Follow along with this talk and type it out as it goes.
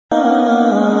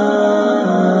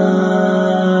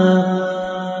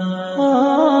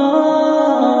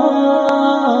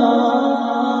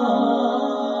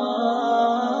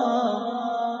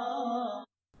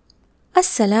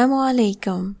Assalamu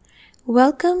alaikum.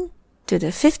 Welcome to the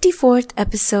 54th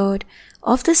episode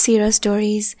of the Seerah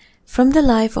stories from the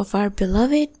life of our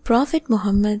beloved Prophet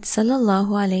Muhammad sallallahu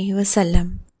alaihi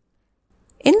wasallam.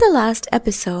 In the last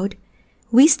episode,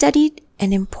 we studied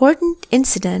an important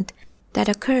incident that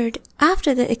occurred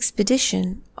after the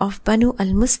expedition of Banu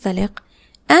al-Mustaliq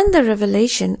and the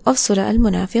revelation of Surah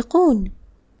al-Munafiqun.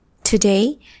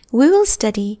 Today, we will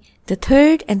study the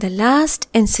third and the last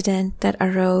incident that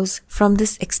arose from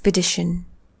this expedition.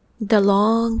 The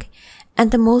long and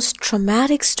the most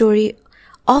traumatic story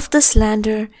of the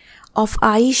slander of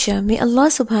Aisha, may Allah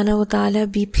subhanahu wa ta'ala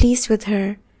be pleased with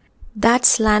her. That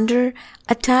slander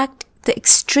attacked the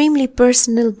extremely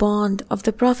personal bond of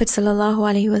the Prophet sallallahu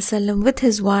alaihi wasallam with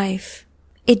his wife.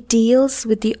 It deals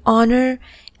with the honor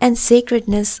and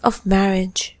sacredness of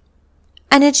marriage.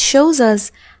 And it shows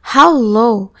us how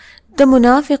low the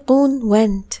Munafiqun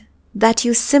went, that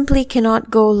you simply cannot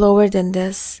go lower than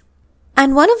this.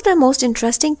 And one of the most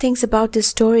interesting things about this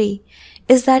story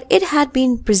is that it had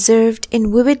been preserved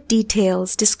in vivid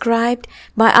details described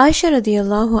by Aisha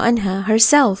radiallahu anha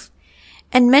herself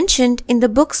and mentioned in the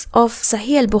books of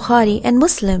Sahih al-Bukhari and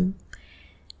Muslim.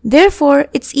 Therefore,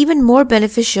 it's even more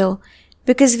beneficial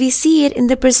because we see it in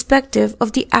the perspective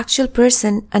of the actual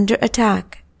person under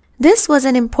attack. This was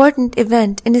an important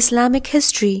event in Islamic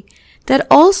history that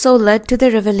also led to the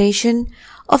revelation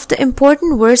of the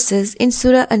important verses in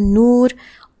Surah An-Nur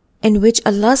in which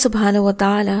Allah subhanahu wa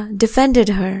ta'ala defended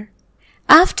her.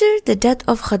 After the death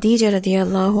of Khadija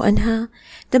radiallahu anha,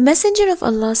 the Messenger of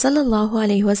Allah sallallahu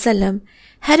alaihi wasallam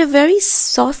had a very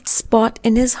soft spot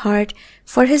in his heart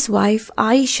for his wife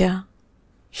Aisha.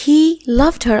 He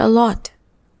loved her a lot.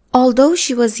 Although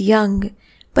she was young,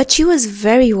 but she was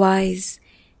very wise.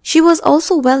 She was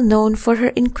also well known for her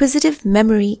inquisitive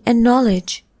memory and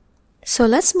knowledge. So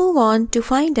let's move on to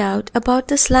find out about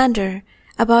the slander,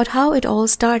 about how it all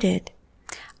started.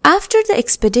 After the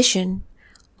expedition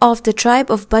of the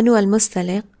tribe of Banu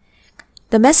al-Mustaliq,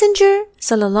 the Messenger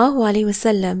sallallahu alaihi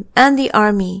wasallam and the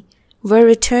army were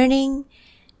returning,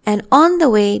 and on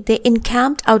the way they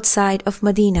encamped outside of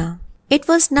Medina. It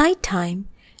was night time,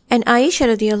 and Aisha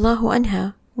radiallahu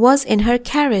anha was in her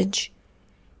carriage.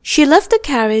 She left the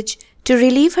carriage to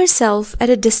relieve herself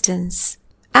at a distance.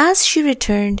 As she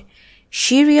returned,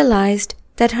 she realized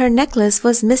that her necklace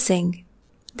was missing.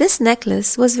 This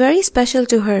necklace was very special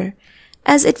to her,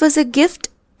 as it was a gift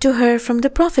to her from the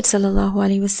Prophet sallallahu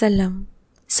alaihi wasallam.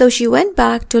 So she went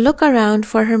back to look around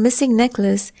for her missing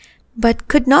necklace, but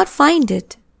could not find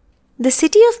it. The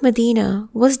city of Medina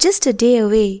was just a day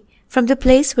away from the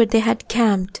place where they had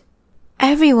camped.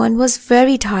 Everyone was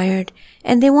very tired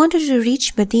and they wanted to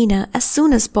reach Medina as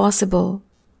soon as possible.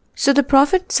 So the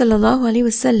Prophet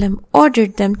ﷺ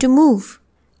ordered them to move.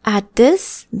 At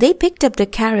this, they picked up the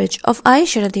carriage of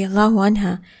Aisha radiallahu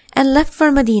anha and left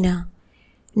for Medina.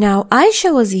 Now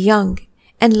Aisha was young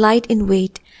and light in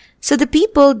weight, so the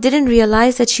people didn't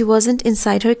realize that she wasn't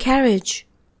inside her carriage.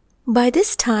 By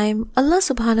this time, Allah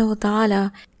subhanahu wa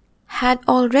ta'ala had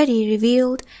already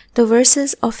revealed the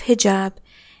verses of hijab,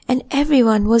 and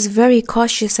everyone was very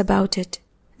cautious about it.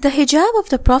 The hijab of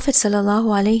the Prophet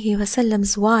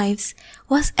ﷺ's wives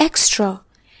was extra,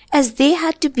 as they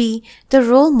had to be the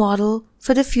role model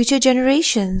for the future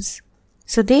generations.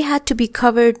 So they had to be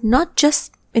covered not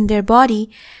just in their body,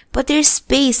 but their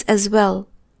space as well.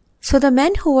 So the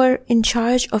men who were in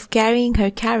charge of carrying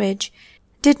her carriage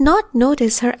did not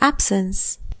notice her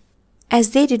absence,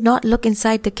 as they did not look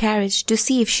inside the carriage to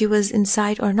see if she was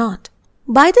inside or not.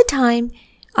 By the time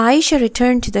Aisha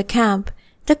returned to the camp,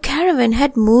 the caravan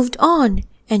had moved on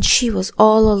and she was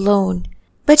all alone.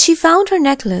 But she found her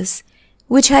necklace,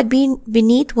 which had been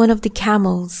beneath one of the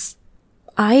camels.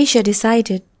 Aisha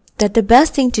decided that the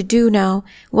best thing to do now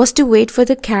was to wait for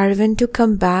the caravan to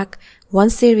come back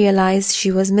once they realized she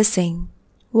was missing.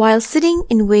 While sitting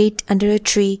in wait under a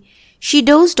tree, she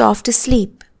dozed off to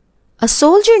sleep. A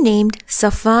soldier named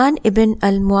Safwan ibn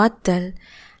al-Mu'attal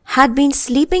had been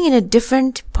sleeping in a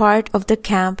different part of the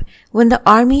camp when the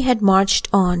army had marched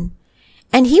on,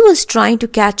 and he was trying to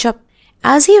catch up.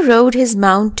 As he rode his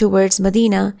mount towards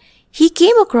Medina, he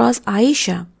came across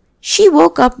Aisha. She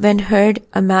woke up when heard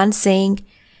a man saying,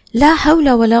 "La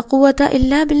hawla wa la quwwata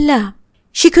illa billah."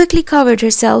 She quickly covered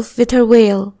herself with her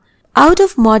veil. Out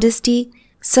of modesty,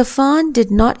 Safwan did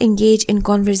not engage in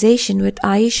conversation with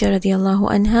Aisha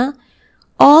radiallahu anha.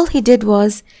 All he did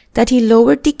was that he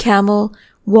lowered the camel,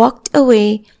 walked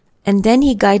away, and then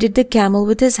he guided the camel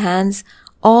with his hands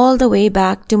all the way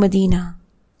back to Medina.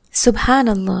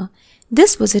 Subhanallah,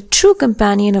 this was a true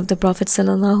companion of the Prophet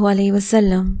sallallahu alaihi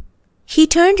wasallam. He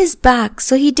turned his back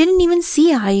so he didn't even see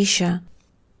Aisha.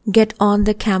 get on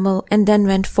the camel and then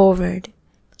went forward.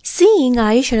 Seeing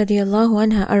Aisha radiallahu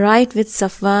anha arrived with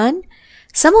Safwan,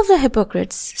 some of the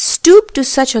hypocrites stooped to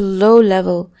such a low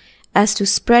level as to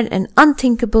spread an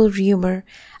unthinkable rumor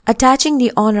attaching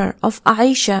the honor of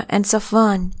Aisha and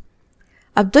Safwan.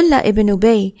 Abdullah ibn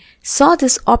Ubay saw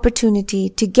this opportunity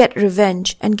to get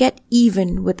revenge and get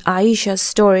even with Aisha's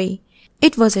story.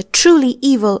 It was a truly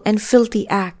evil and filthy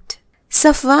act.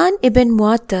 Safwan ibn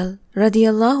Mu'attal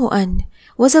radiallahu an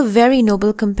was a very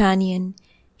noble companion.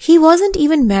 He wasn't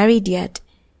even married yet.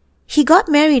 He got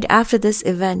married after this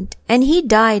event, and he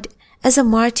died as a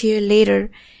martyr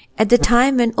later at the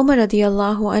time when Umar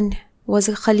radiallahu anh was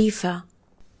a Khalifa.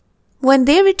 When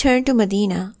they returned to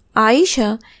Medina,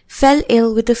 Aisha fell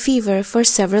ill with a fever for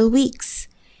several weeks.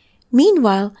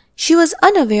 Meanwhile, she was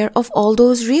unaware of all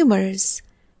those rumors.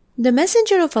 The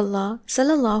Messenger of Allah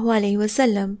sallallahu alaihi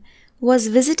wasallam was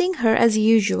visiting her as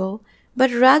usual,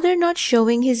 but rather not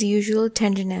showing his usual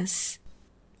tenderness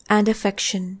and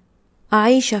affection.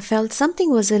 Aisha felt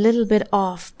something was a little bit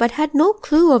off, but had no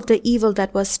clue of the evil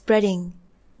that was spreading.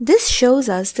 This shows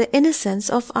us the innocence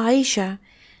of Aisha,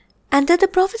 and that the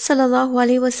Prophet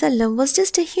ﷺ was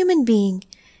just a human being,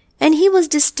 and he was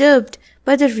disturbed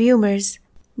by the rumors,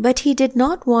 but he did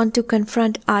not want to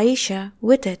confront Aisha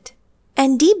with it.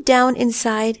 And deep down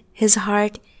inside his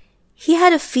heart, he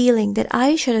had a feeling that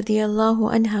Aisha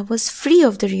radiallahu anha was free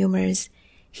of the rumors.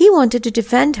 He wanted to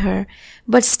defend her,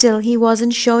 but still he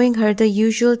wasn't showing her the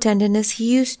usual tenderness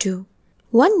he used to.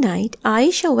 One night,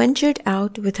 Aisha ventured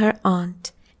out with her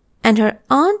aunt, and her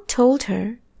aunt told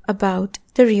her about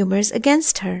the rumors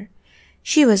against her.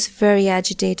 She was very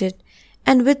agitated,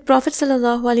 and with Prophet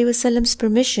ﷺ's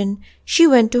permission, she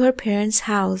went to her parents'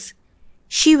 house.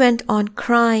 She went on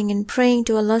crying and praying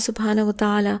to Allah subhanahu wa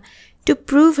ta'ala to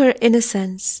prove her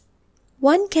innocence.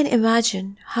 One can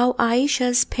imagine how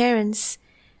Aisha's parents,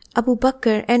 Abu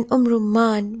Bakr and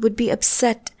Rumman, would be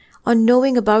upset on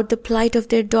knowing about the plight of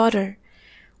their daughter.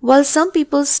 While some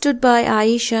people stood by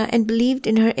Aisha and believed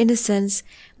in her innocence,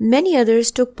 many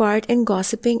others took part in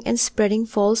gossiping and spreading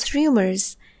false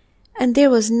rumors, and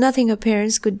there was nothing her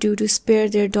parents could do to spare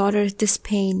their daughter this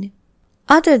pain.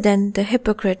 Other than the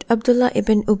hypocrite Abdullah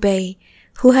ibn Ubay,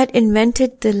 who had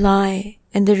invented the lie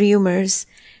and the rumors,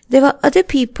 there were other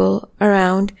people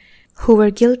around who were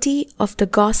guilty of the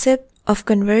gossip of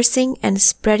conversing and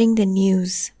spreading the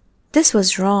news. This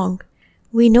was wrong.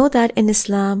 We know that in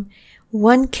Islam,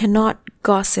 one cannot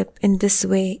gossip in this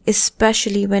way,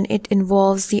 especially when it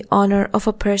involves the honor of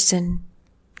a person.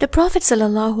 The Prophet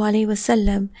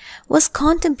ﷺ was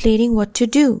contemplating what to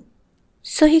do.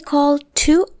 So he called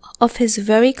two of his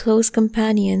very close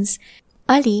companions,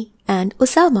 Ali and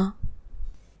Usama,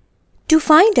 to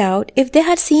find out if they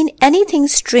had seen anything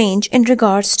strange in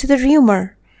regards to the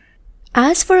rumor.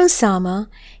 As for Usama,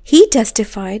 he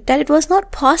testified that it was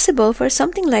not possible for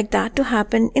something like that to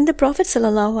happen in the Prophet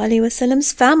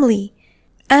ﷺ's family,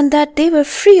 and that they were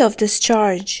free of this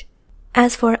charge.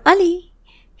 As for Ali,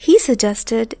 he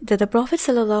suggested that the Prophet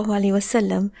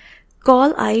ﷺ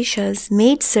call Aisha's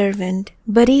maidservant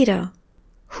Barira,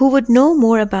 who would know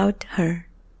more about her.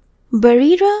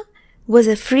 Barira was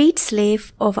a freed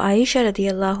slave of Aisha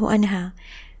radiallahu anha,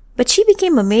 but she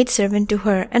became a maidservant to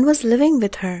her and was living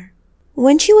with her.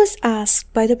 When she was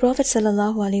asked by the Prophet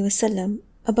ﷺ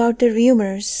about the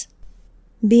rumors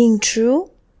being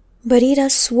true,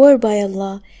 Barira swore by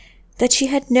Allah that she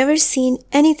had never seen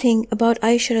anything about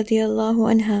Aisha radiallahu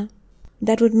anha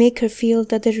that would make her feel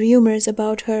that the rumors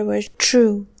about her were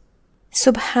true.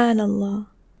 Subhanallah.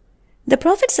 The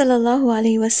Prophet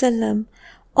ﷺ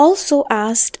also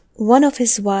asked one of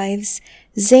his wives,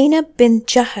 Zainab bint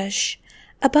Jahash,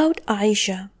 about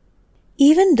Aisha.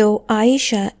 Even though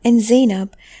Aisha and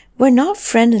Zainab were not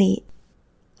friendly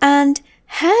and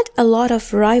had a lot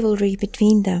of rivalry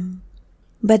between them,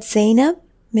 but Zainab,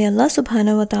 may Allah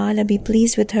subhanahu wa ta'ala be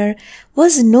pleased with her,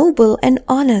 was noble and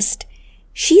honest.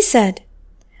 She said,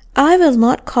 I will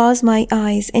not cause my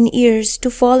eyes and ears to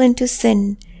fall into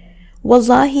sin.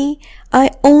 Wallahi,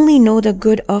 I only know the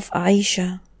good of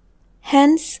Aisha.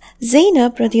 Hence,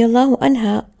 Zainab radiallahu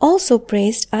anha also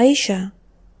praised Aisha.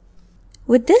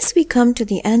 With this, we come to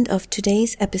the end of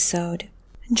today's episode.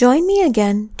 Join me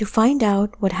again to find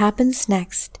out what happens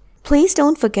next. Please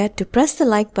don't forget to press the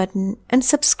like button and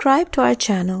subscribe to our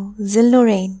channel,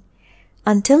 Noorain.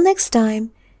 Until next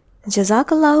time,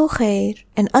 Jazakallahu khair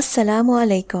and Assalamu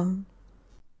alaikum.